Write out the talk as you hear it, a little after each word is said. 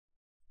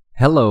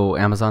Hello,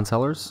 Amazon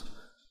sellers.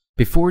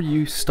 Before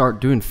you start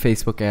doing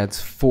Facebook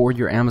ads for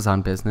your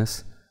Amazon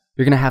business,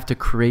 you're going to have to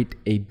create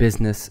a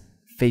business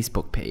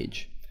Facebook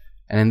page.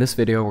 And in this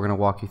video, we're going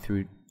to walk you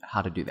through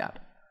how to do that.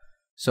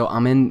 So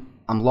I'm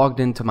logged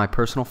into my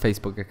personal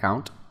Facebook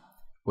account,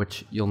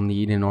 which you'll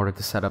need in order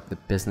to set up the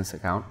business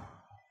account.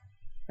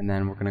 And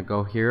then we're going to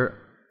go here,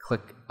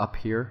 click up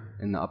here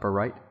in the upper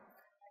right.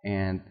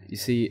 And you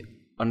see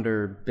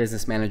under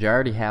Business Manager, I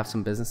already have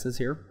some businesses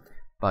here.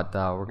 But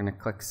we're going to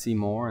click see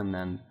more, and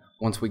then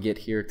once we get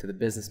here to the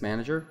business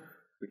manager,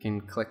 we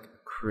can click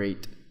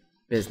create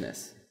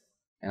business.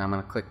 And I'm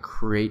going to click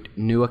create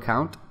new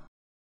account,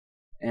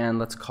 and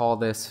let's call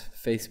this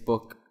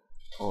Facebook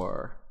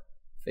or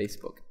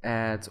Facebook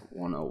Ads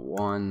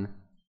 101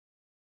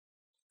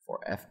 for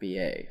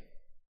FBA.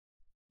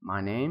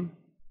 My name,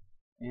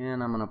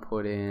 and I'm going to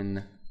put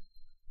in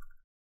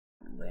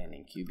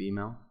LandingCube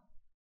email.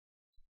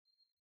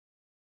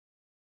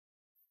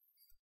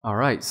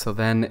 Alright, so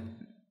then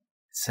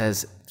it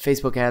says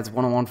Facebook Ads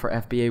 101 for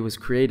FBA was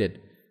created.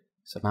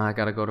 So now I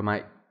gotta go to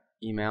my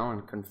email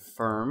and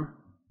confirm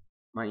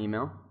my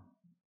email.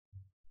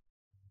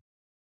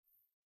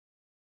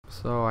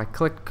 So I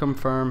clicked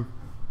confirm.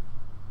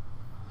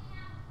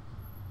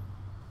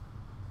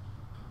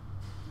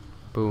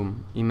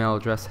 Boom, email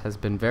address has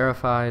been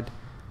verified.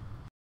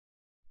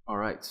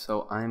 Alright,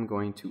 so I'm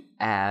going to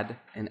add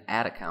an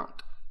ad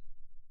account.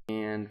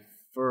 And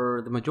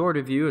for the majority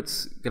of you,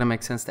 it's gonna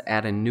make sense to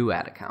add a new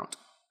ad account.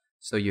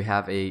 So you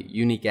have a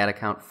unique ad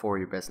account for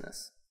your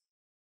business.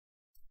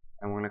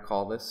 And we're going to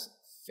call this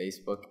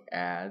Facebook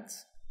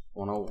Ads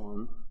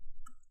 101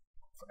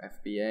 for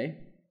FBA.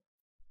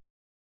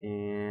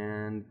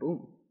 And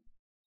boom.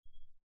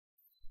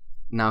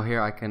 Now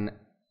here I can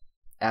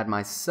add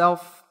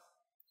myself,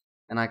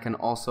 and I can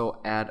also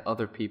add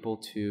other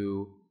people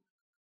to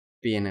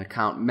be an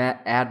account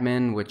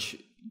admin, which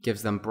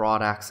gives them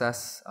broad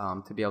access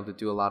to be able to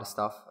do a lot of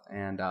stuff.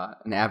 And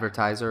an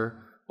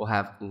advertiser will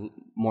have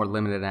more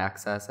limited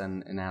access,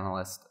 and an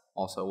analyst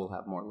also will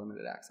have more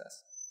limited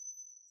access.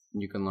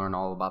 And you can learn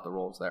all about the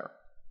roles there.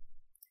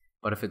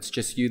 But if it's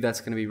just you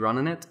that's going to be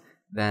running it,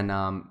 then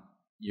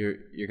you're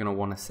going to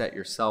want to set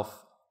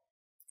yourself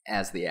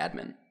as the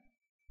admin.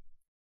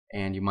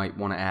 And you might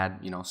want to add,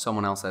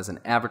 someone else as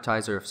an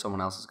advertiser if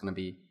someone else is going to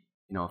be,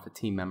 if a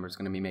team member is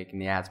going to be making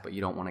the ads, but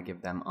you don't want to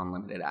give them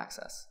unlimited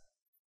access.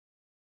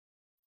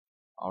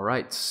 All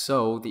right,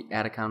 so the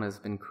ad account has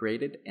been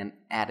created and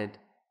added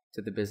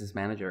to the Business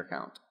Manager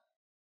account.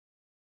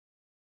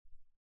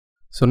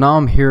 So now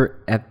I'm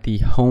here at the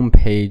home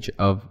page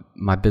of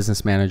my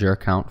Business Manager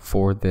account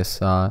for this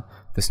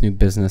this new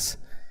business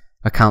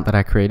account that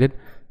I created.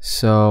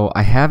 So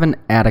I have an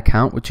ad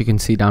account, which you can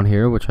see down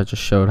here, which I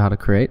just showed how to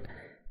create.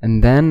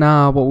 And then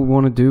what we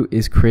want to do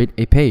is create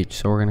a page.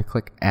 So we're going to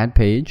click Add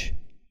Page,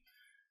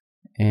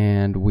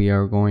 and we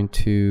are going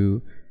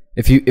to,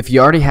 if you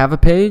already have a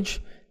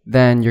page,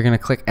 then you're going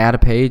to click Add a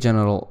Page, and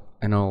it'll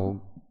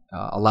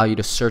allow you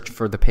to search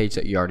for the page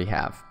that you already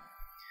have.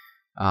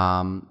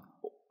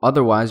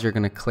 Otherwise, you're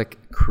going to click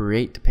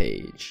Create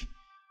Page,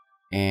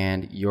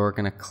 and you're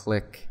going to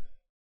click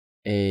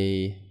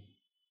a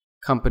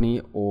company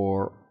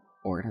or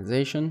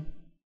organization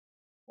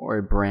or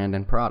a brand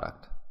and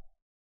product.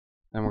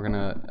 Then we're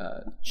going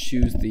to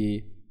choose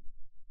the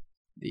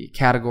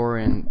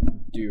category and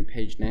do your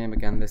page name.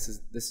 Again, this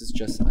is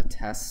just a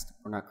test.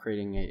 We're not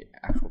creating an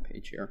actual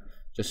page here,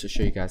 just to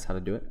show you guys how to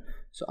do it.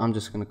 So I'm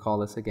just going to call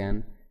this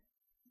again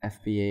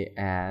FBA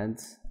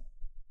Ads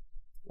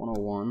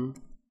 101,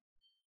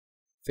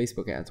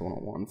 Facebook Ads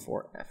 101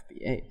 for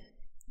FBA.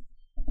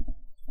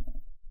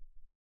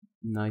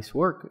 Nice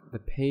work. The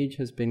page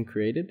has been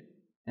created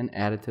and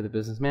added to the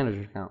Business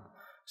Manager account.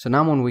 So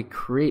now when we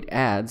create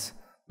ads,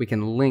 we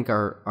can link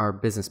our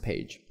business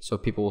page, so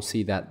people will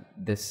see that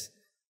this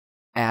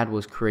ad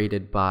was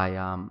created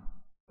by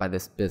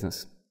this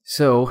business.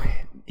 So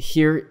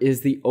here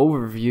is the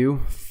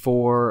overview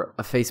for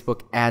a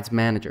Facebook Ads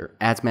Manager.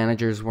 Ads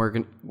Manager is where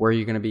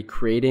you're going to be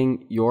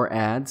creating your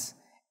ads,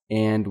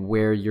 and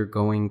where you're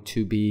going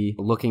to be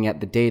looking at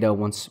the data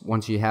once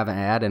you have an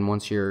ad, and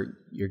once you're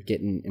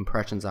getting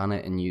impressions on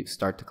it and you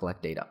start to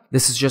collect data.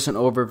 This is just an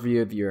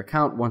overview of your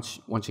account. Once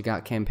you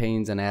got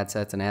campaigns and ad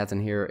sets and ads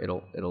in here,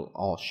 it'll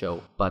all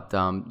show. But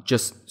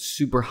just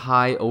super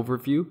high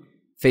overview.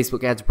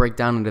 Facebook ads break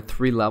down into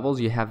 3 levels.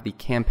 You have the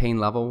campaign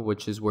level,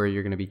 which is where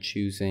you're going to be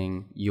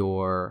choosing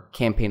your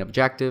campaign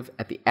objective.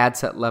 At the ad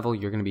set level,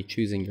 you're going to be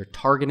choosing your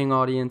targeting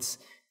audience,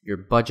 your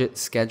budget,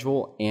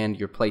 schedule, and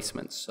your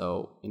placements.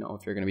 So,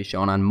 if you're going to be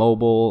showing on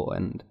mobile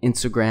and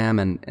Instagram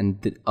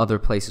and the other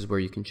places where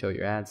you can show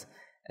your ads.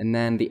 And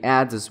then the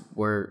ads is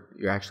where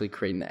you're actually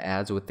creating the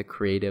ads with the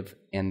creative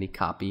and the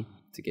copy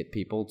to get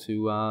people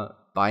to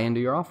buy into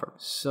your offer.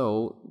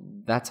 So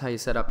that's how you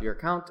set up your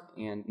account.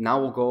 And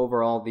now we'll go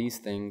over all these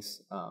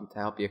things to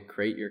help you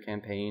create your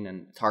campaign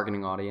and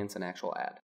targeting audience and actual ad.